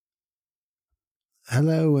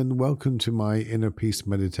Hello and welcome to my Inner Peace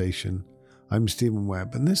meditation. I'm Stephen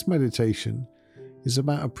Webb, and this meditation is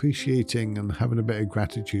about appreciating and having a bit of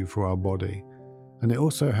gratitude for our body. And it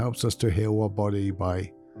also helps us to heal our body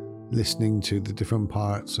by listening to the different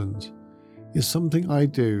parts, and it's something I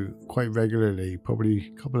do quite regularly,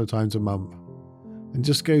 probably a couple of times a month, and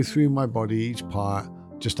just go through my body, each part,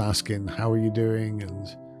 just asking, how are you doing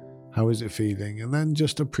and how is it feeling? And then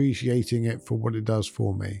just appreciating it for what it does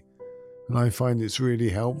for me. And I find it's really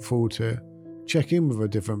helpful to check in with our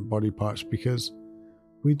different body parts because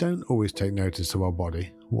we don't always take notice of our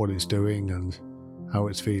body, what it's doing and how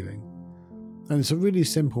it's feeling. And it's a really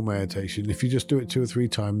simple meditation. If you just do it 2 or 3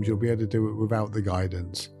 times, you'll be able to do it without the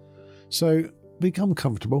guidance. So become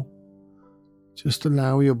comfortable. Just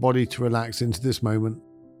allow your body to relax into this moment.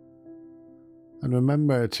 And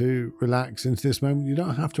remember, to relax into this moment, you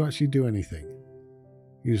don't have to actually do anything.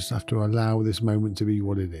 You just have to allow this moment to be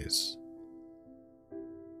what it is.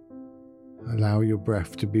 Allow your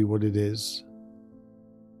breath to be what it is.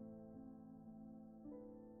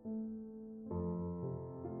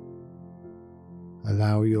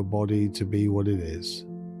 Allow your body to be what it is.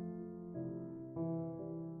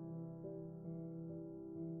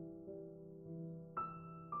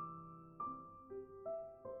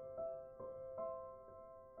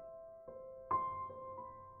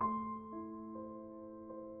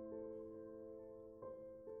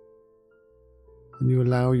 And you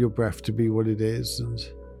allow your breath to be what it is, and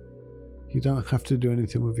you don't have to do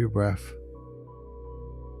anything with your breath.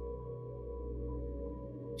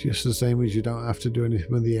 Just the same as you don't have to do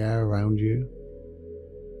anything with the air around you.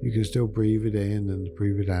 You can still breathe it in and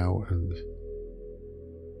breathe it out, and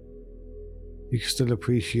you can still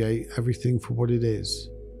appreciate everything for what it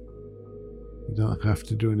is. You don't have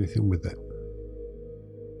to do anything with it.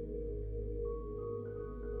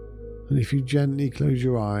 And if you gently close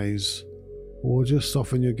your eyes, or just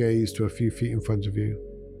soften your gaze to a few feet in front of you.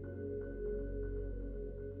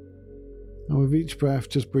 And with each breath,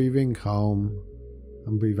 just breathe in calm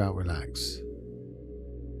and breathe out relax.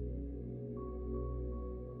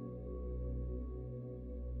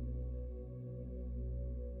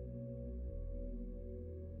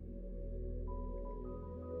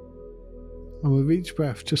 And with each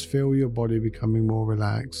breath, just feel your body becoming more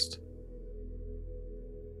relaxed.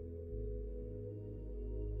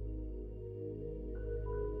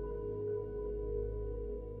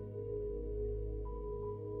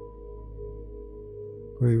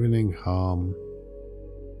 Breathing in calm,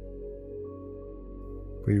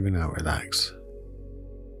 breathing out relax.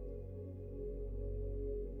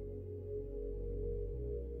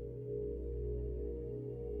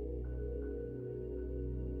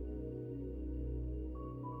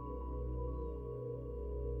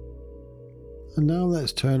 And now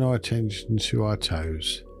let's turn our attention to our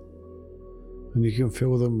toes. And you can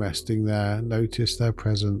feel them resting there, notice their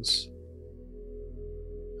presence.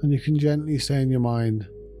 And you can gently say in your mind,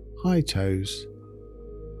 "Hi toes,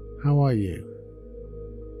 how are you?"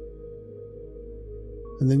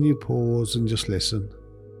 And then you pause and just listen,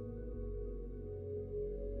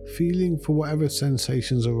 feeling for whatever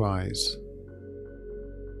sensations arise.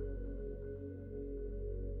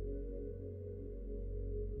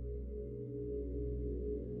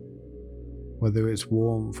 Whether it's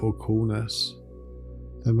warmth or coolness,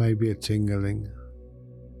 there may be a tingling.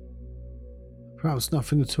 Perhaps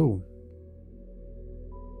nothing at all.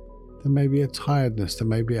 There may be a tiredness, there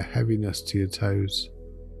may be a heaviness to your toes.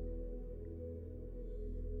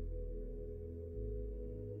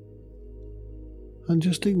 And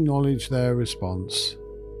just acknowledge their response.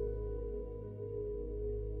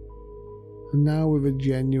 And now, with a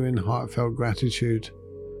genuine, heartfelt gratitude,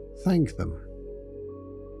 thank them.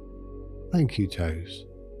 Thank you, toes,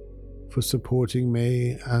 for supporting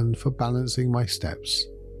me and for balancing my steps.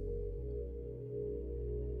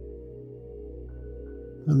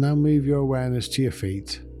 And now move your awareness to your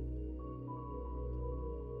feet.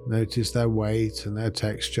 Notice their weight and their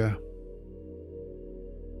texture.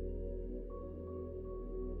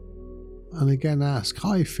 And again ask,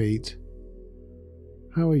 "Hi feet,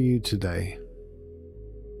 how are you today?"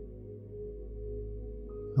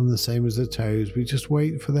 And the same as the toes, we just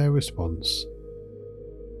wait for their response.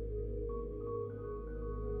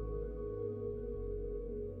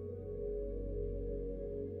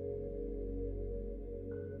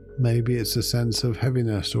 Maybe it's a sense of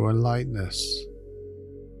heaviness or a lightness.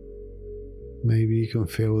 Maybe you can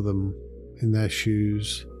feel them in their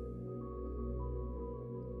shoes.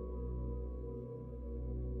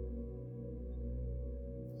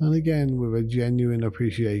 And again, with a genuine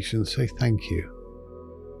appreciation, say thank you.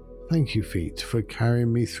 Thank you, feet, for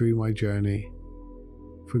carrying me through my journey,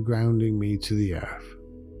 for grounding me to the earth.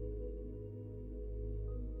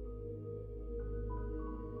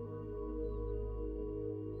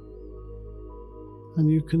 And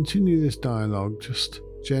you continue this dialogue, just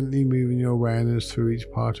gently moving your awareness through each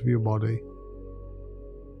part of your body.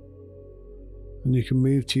 And you can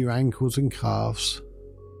move to your ankles and calves.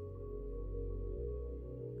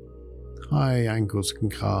 Hi, ankles and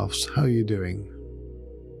calves, how are you doing?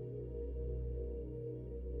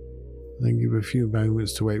 Then give a few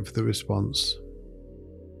moments to wait for the response.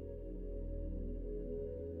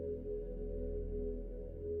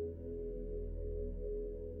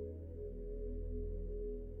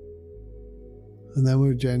 And then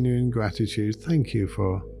with genuine gratitude, thank you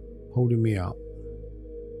for holding me up.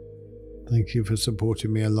 Thank you for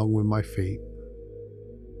supporting me along with my feet.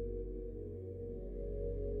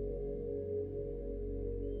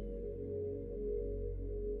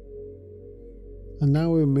 And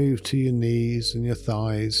now we'll move to your knees and your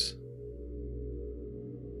thighs.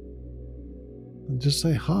 And just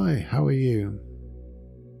say, hi, how are you?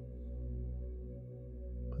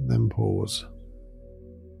 And then pause.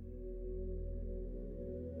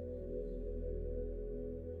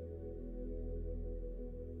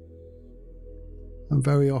 And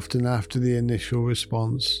very often after the initial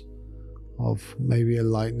response of maybe a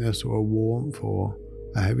lightness or a warmth or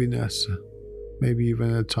a heaviness, maybe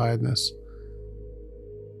even a tiredness,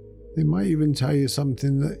 they might even tell you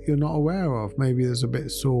something that you're not aware of. Maybe there's a bit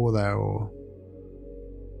sore there, or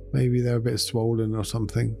maybe they're a bit swollen or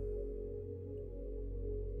something.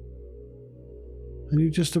 And you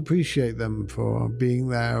just appreciate them for being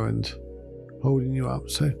there and holding you up.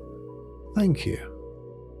 So thank you.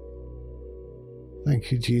 Thank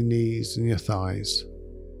you to your knees and your thighs.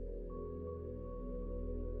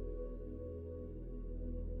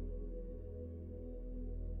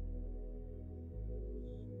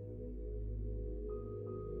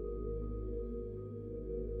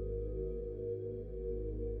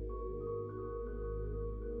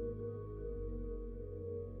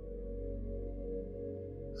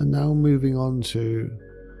 And now moving on to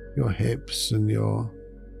your hips and your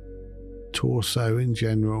torso in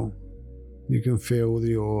general. You can feel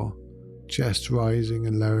your chest rising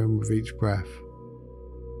and lowering with each breath.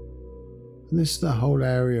 And this is the whole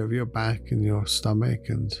area of your back and your stomach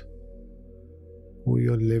and all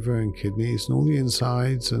your liver and kidneys and all the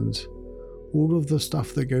insides and all of the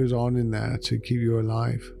stuff that goes on in there to keep you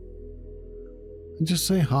alive. And just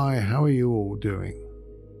say, hi, how are you all doing?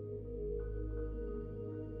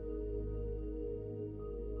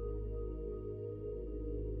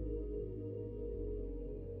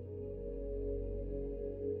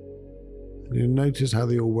 You'll notice how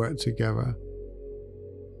they all work together.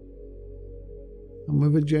 And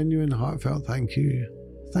with a genuine heartfelt thank you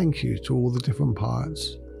to all the different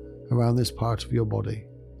parts around this part of your body.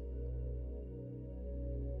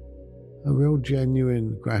 A real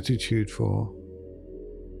genuine gratitude for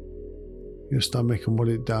your stomach and what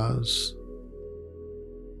it does,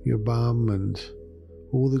 your bum and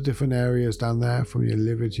all the different areas down there from your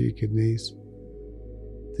liver to your kidneys.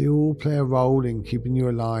 They all play a role in keeping you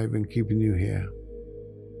alive and keeping you here.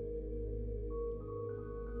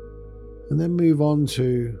 And then move on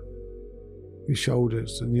to your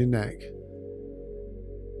shoulders and your neck.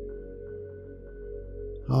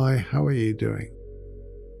 Hi, how are you doing?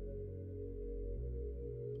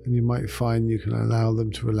 And you might find you can allow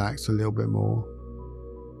them to relax a little bit more.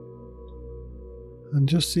 And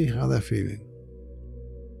just see how they're feeling.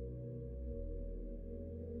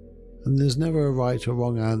 And there's never a right or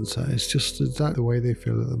wrong answer, it's just exactly the way they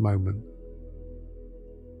feel at the moment.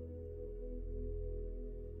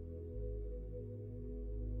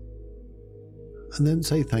 And then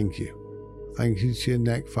say thank you. Thank you to your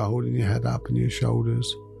neck for holding your head up and your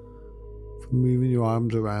shoulders, for moving your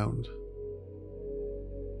arms around.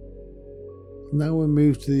 Now we'll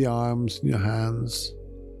move to the arms and your hands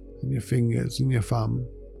and your fingers and your thumb.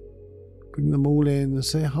 Bring them all in and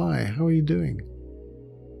say, hi, how are you doing?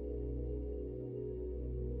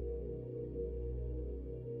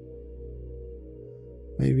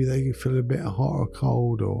 Maybe they feel a bit hot or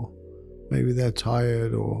cold, or maybe they're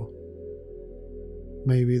tired, or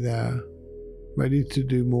maybe they're ready to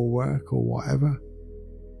do more work or whatever.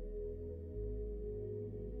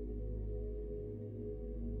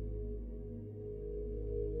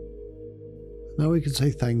 Now we can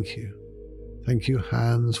say thank you. Thank you,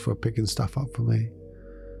 hands, for picking stuff up for me.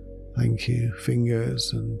 Thank you,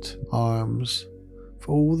 fingers and arms,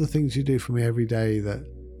 for all the things you do for me every day that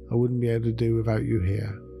I wouldn't be able to do without you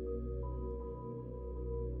here.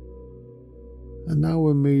 And now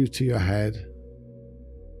we'll move to your head.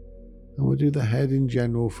 And we'll do the head in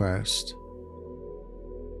general first.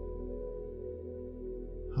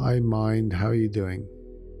 Hi mind, how are you doing?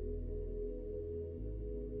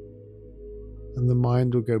 And the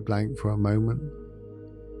mind will go blank for a moment.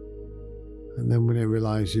 And then when it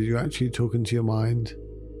realizes you're actually talking to your mind,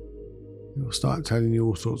 it will start telling you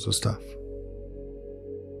all sorts of stuff.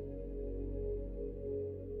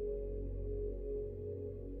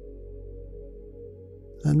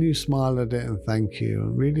 And you smile at it and thank you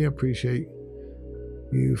and really appreciate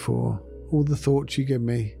you for all the thoughts you give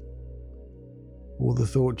me, all the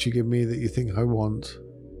thoughts you give me that you think I want.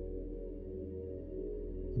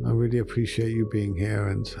 And I really appreciate you being here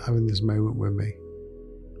and having this moment with me.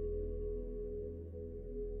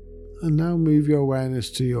 And now move your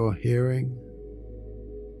awareness to your hearing,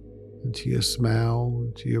 and to your smell,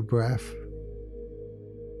 and to your breath,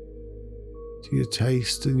 to your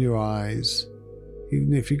taste and your eyes.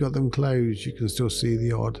 Even if you got them closed, you can still see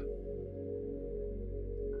the odd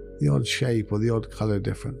shape or the odd color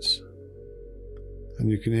difference. And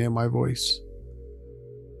you can hear my voice.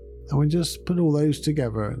 And we just put all those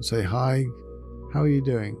together and say, hi, how are you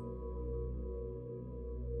doing?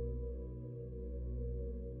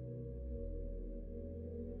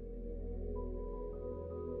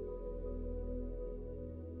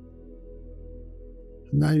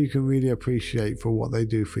 And now you can really appreciate for what they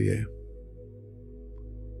do for you.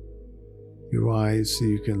 Your eyes so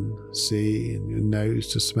you can see, and your nose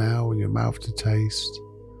to smell, and your mouth to taste,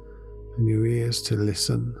 and your ears to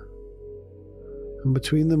listen. And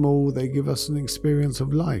between them all, they give us an experience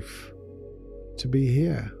of life, to be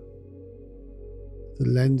here. The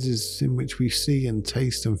lenses in which we see and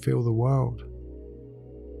taste and feel the world.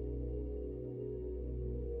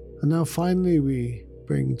 And now finally we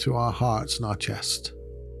bring to our hearts and our chest.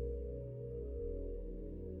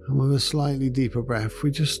 And with a slightly deeper breath,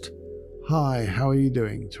 we just, hi, how are you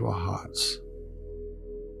doing, to our hearts.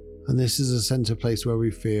 And this is a center place where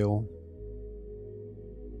we feel,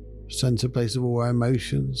 center place of all our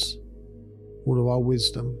emotions, all of our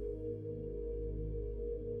wisdom.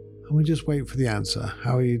 And we just wait for the answer,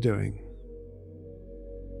 how are you doing?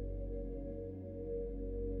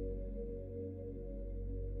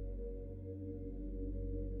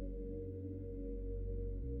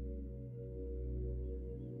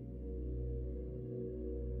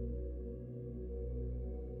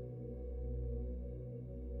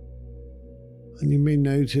 And you may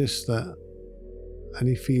notice that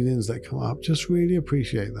any feelings that come up, just really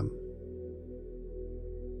appreciate them.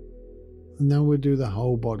 And now we'll do the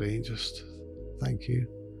whole body, just thank you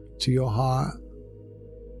to your heart.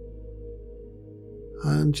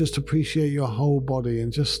 And just appreciate your whole body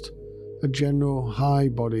and just a general hi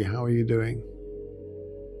body, how are you doing?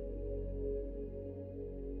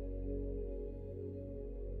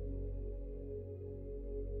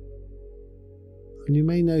 And you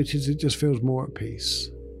may notice it just feels more at peace,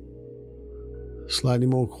 slightly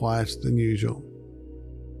more quiet than usual.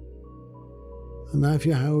 And now if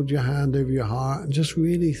you hold your hand over your heart and just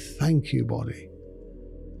really thank you, body.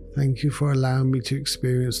 Thank you for allowing me to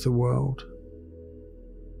experience the world.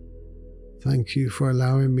 Thank you for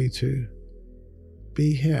allowing me to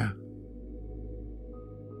be here.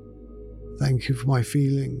 Thank you for my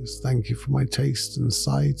feelings. Thank you for my taste and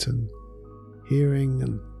sight and hearing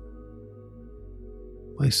and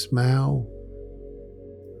my smell.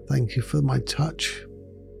 Thank you for my touch.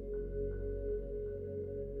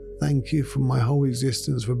 Thank you for my whole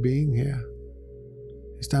existence for being here.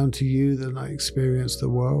 It's down to you that I experience the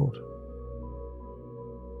world.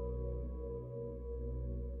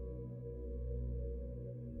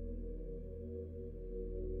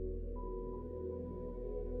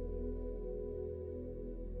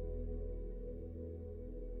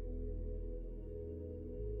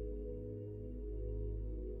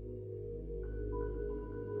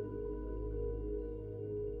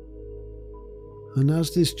 And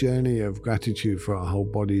as this journey of gratitude for our whole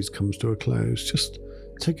bodies comes to a close, just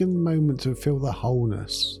take a moment to feel the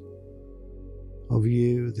wholeness of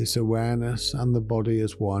you, this awareness and the body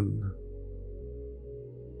as one.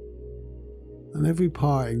 And every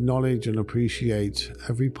part, acknowledge and appreciate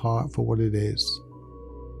every part for what it is.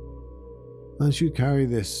 As you carry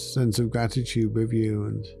this sense of gratitude with you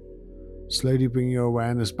and slowly bring your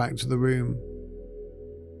awareness back to the room,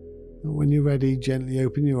 and when you're ready, gently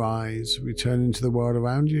open your eyes, returning to the world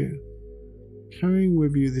around you, carrying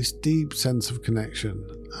with you this deep sense of connection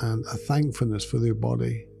and a thankfulness for your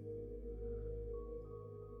body.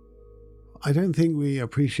 I don't think we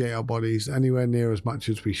appreciate our bodies anywhere near as much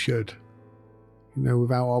as we should. You know,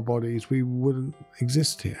 without our bodies, we wouldn't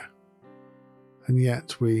exist here. And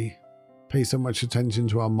yet we pay so much attention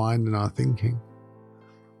to our mind and our thinking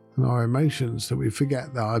and our emotions that we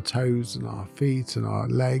forget that our toes and our feet and our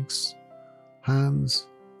legs, hands,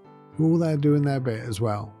 We're all there doing their bit as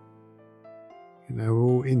well. You know, we're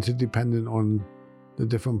all interdependent on the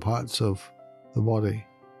different parts of the body.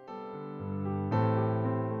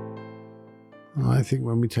 And I think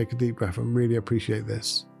when we take a deep breath and really appreciate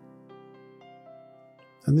this,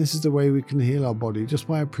 and this is the way we can heal our body, just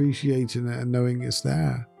by appreciating it and knowing it's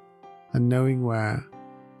there, and knowing where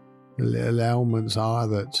the little ailments are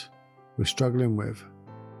that we're struggling with.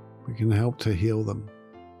 We can help to heal them.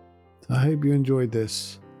 So I hope you enjoyed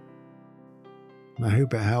this, and I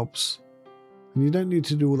hope it helps. And you don't need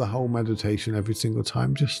to do all the whole meditation every single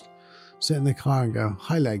time. Just sit in the car and go,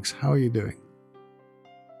 "Hi legs, how are you doing?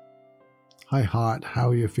 Hi heart, how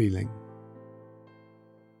are you feeling?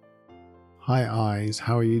 Hi eyes,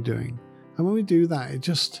 how are you doing?" And when we do that, it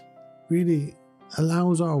just really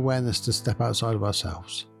allows our awareness to step outside of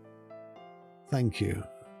ourselves. Thank you.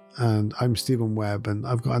 And I'm Stephen Webb, and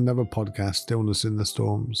I've got another podcast, Stillness in the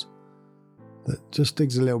Storms, that just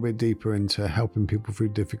digs a little bit deeper into helping people through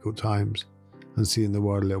difficult times and seeing the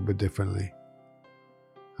world a little bit differently.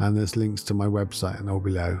 And there's links to my website and all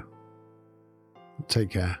below. Take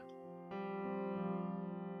care.